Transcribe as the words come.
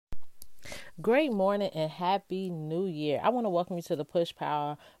Great morning and happy new year. I want to welcome you to the Push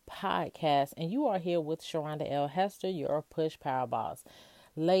Power podcast, and you are here with Sharonda L. Hester, your Push Power boss.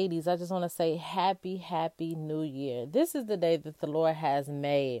 Ladies, I just want to say happy new year. This is the day that the Lord has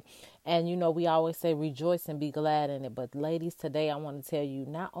made. And we always say rejoice and be glad in it. But ladies, today I want to tell you,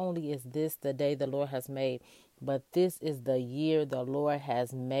 not only is this the day the Lord has made, but this is the year the Lord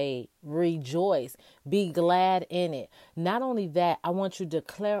has made. Rejoice. Be glad in it. Not only that, I want you to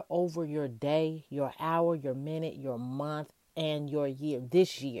declare over your day, your hour, your minute, your month, and your year.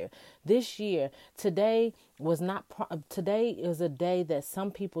 Today was not, today is a day that some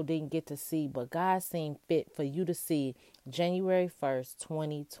people didn't get to see, but God seemed fit for you to see January 1st,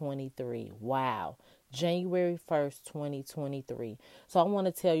 2023. Wow. January 1st, 2023. So I want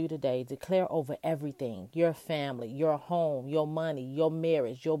to tell you today, declare over everything, your family, your home, your money, your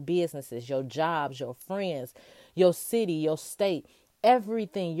marriage, your businesses, your jobs, your friends, your city, your state,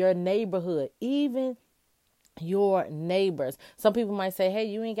 everything, your neighborhood, even your neighbors. Some people might say, hey,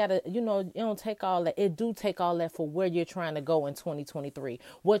 you ain't gotta, you don't take all that. It do take all that for where you're trying to go in 2023,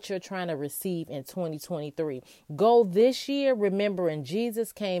 what you're trying to receive in 2023. Go this year remembering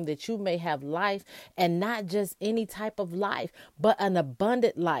Jesus came that you may have life, and not just any type of life, but an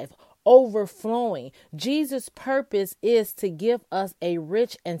abundant life, overflowing. Jesus' purpose is to give us a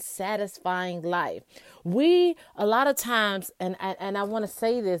rich and satisfying life. We, a lot of times, and I want to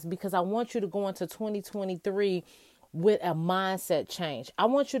say this because I want you to go into 2023 with a mindset change. I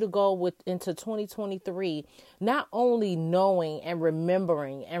want you to go into 2023 not only knowing and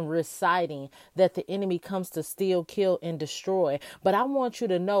remembering and reciting that the enemy comes to steal, kill, and destroy, but I want you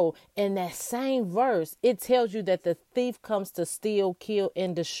to know in that same verse, it tells you that the thief comes to steal, kill,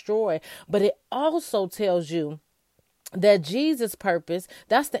 and destroy, but it also tells you that Jesus' purpose,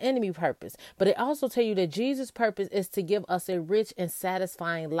 that's the enemy purpose. But it also tell you that Jesus' purpose is to give us a rich and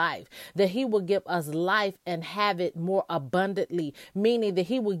satisfying life, that he will give us life and have it more abundantly, meaning that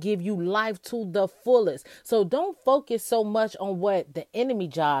he will give you life to the fullest. So don't focus so much on what the enemy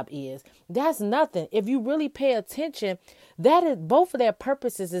job is. That's nothing. If you really pay attention, that is both of their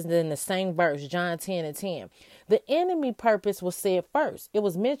purposes is in the same verse, John 10:10. The enemy purpose was said first. It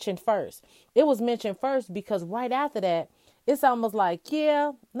was mentioned first. It was mentioned first because right after that, it's almost like,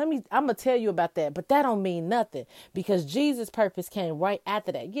 I'm going to tell you about that, but that don't mean nothing because Jesus' purpose came right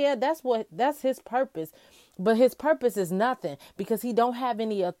after that. Yeah, that's his purpose. But his purpose is nothing because he don't have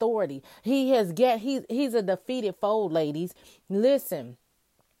any authority. He's a defeated foe, ladies. Listen,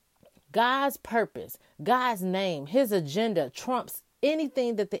 God's purpose, God's name, his agenda trumps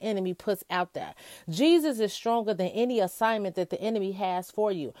anything that the enemy puts out there. Jesus is stronger than any assignment that the enemy has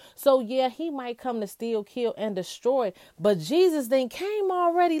for you. So yeah, he might come to steal, kill, and destroy, but Jesus then came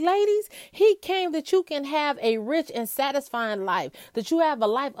already, ladies. He came that you can have a rich and satisfying life, that you have a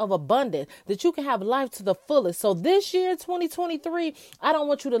life of abundance, that you can have life to the fullest. So this year, 2023, I don't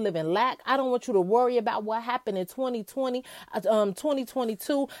want you to live in lack. I don't want you to worry about what happened in 2020,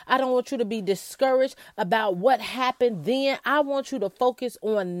 2022. I don't want you to be discouraged about what happened then. I want you to focus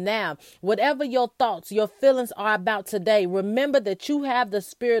on now. Whatever your thoughts, your feelings are about today, remember that you have the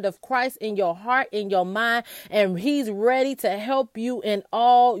Spirit of Christ in your heart, in your mind, and he's ready to help you in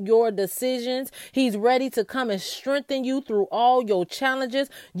all your decisions. He's ready to come and strengthen you through all your challenges.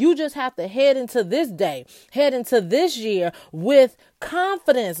 You just have to head into this day, head into this year with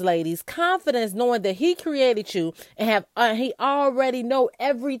confidence, ladies, confidence, knowing that he created you and he already know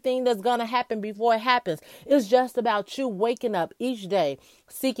everything that's going to happen before it happens. It's just about you waking up each day,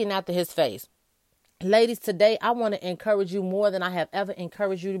 seeking after his face. Ladies, today, I want to encourage you more than I have ever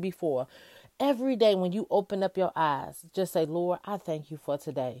encouraged you before. Every day when you open up your eyes, just say, Lord, I thank you for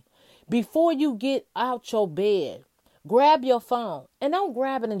today. Before you get out your bed, grab your phone and don't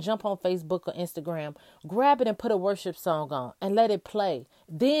grab it and jump on Facebook or Instagram. Grab it and put a worship song on and let it play.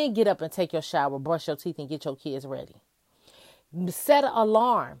 Then get up and take your shower, brush your teeth, and get your kids ready. Set an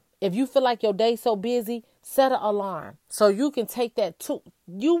alarm. If you feel like your day's so busy, set an alarm so you can take that too.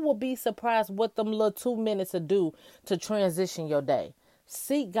 You will be surprised what them little 2 minutes will do to transition your day.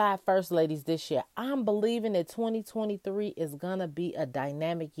 Seek God first, ladies, this year. I'm believing that 2023 is going to be a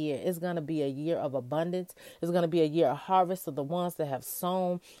dynamic year. It's going to be a year of abundance. It's going to be a year of harvest of the ones that have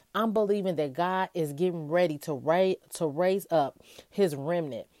sown. I'm believing that God is getting ready to raise up his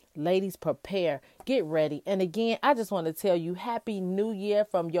remnant. Ladies, prepare, get ready. And again, I just want to tell you Happy New Year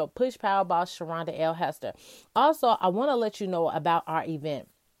from your Push Power boss, Sharonda L. Hester. Also, I want to let you know about our event.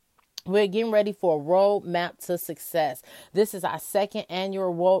 We're getting ready for a roadmap to success. This is our second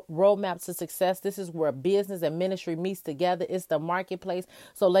annual roadmap to success. This is where business and ministry meets together. It's the marketplace.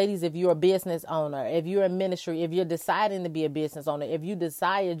 So ladies, if you're a business owner, if you're in ministry, if you're deciding to be a business owner, if you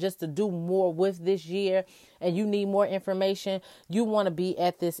desire just to do more with this year and you need more information, you want to be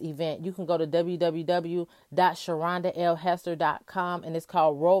at this event, you can go to www.sharondalhester.com, and it's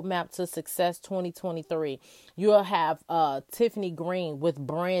called Roadmap to Success 2023. You'll have Tiffany Green with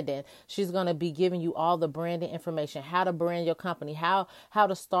branding. She's going to be giving you all the branding information, how to brand your company, how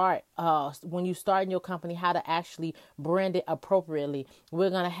to start when you start in your company, how to actually brand it appropriately. We're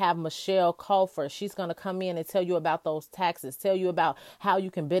going to have Michelle Colfer. She's going to come in and tell you about those taxes, tell you about how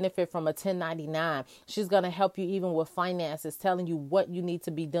you can benefit from a 1099. She's going to help you even with finances, telling you what you need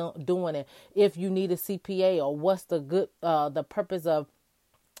to be doing, and if you need a CPA, or what's the purpose of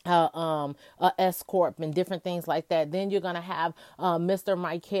S Corp and different things like that. Then you're going to have Mr.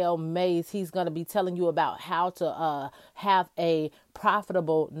 Michael Mays. He's going to be telling you about how to have a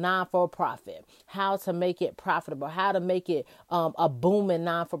profitable non-for-profit, how to make it profitable, how to make it a booming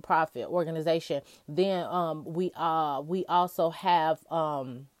non-for-profit organization. Then we also have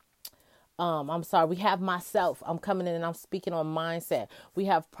we have myself. I'm coming in and I'm speaking on mindset. We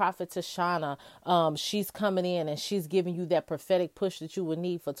have Prophet Tashana. She's coming in and she's giving you that prophetic push that you would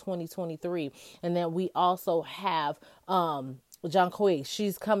need for 2023. And then we also have John Quigg.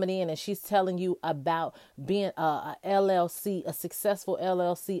 She's coming in and she's telling you about being a LLC, a successful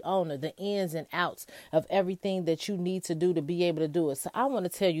LLC owner, the ins and outs of everything that you need to do to be able to do it. So I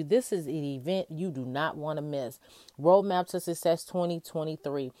want to tell you, this is an event you do not want to miss. Roadmap to Success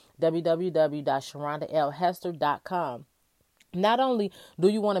 2023, www.sharondalhester.com. Not only do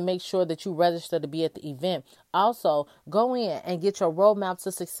you want to make sure that you register to be at the event, also go in and get your Roadmap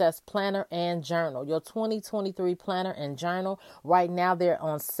to Success planner and journal, your 2023 planner and journal. Right now they're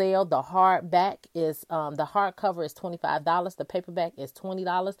on sale. The hardback is, the hardcover is $25. The paperback is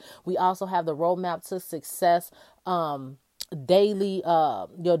 $20. We also have the Roadmap to Success, daily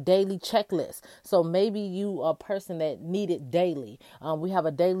your daily checklist. So maybe you are a person that need it daily. We have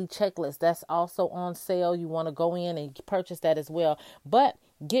a daily checklist that's also on sale. You want to go in and purchase that as well. But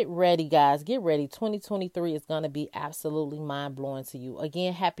get ready, guys. Get ready. 2023 is going to be absolutely mind-blowing to you.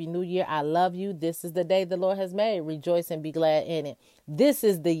 Again, Happy New Year. I love you. This is the day the Lord has made. Rejoice and be glad in it. This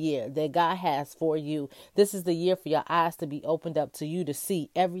is the year that God has for you. This is the year for your eyes to be opened up to you to see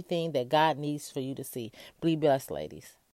everything that God needs for you to see. Be blessed, ladies.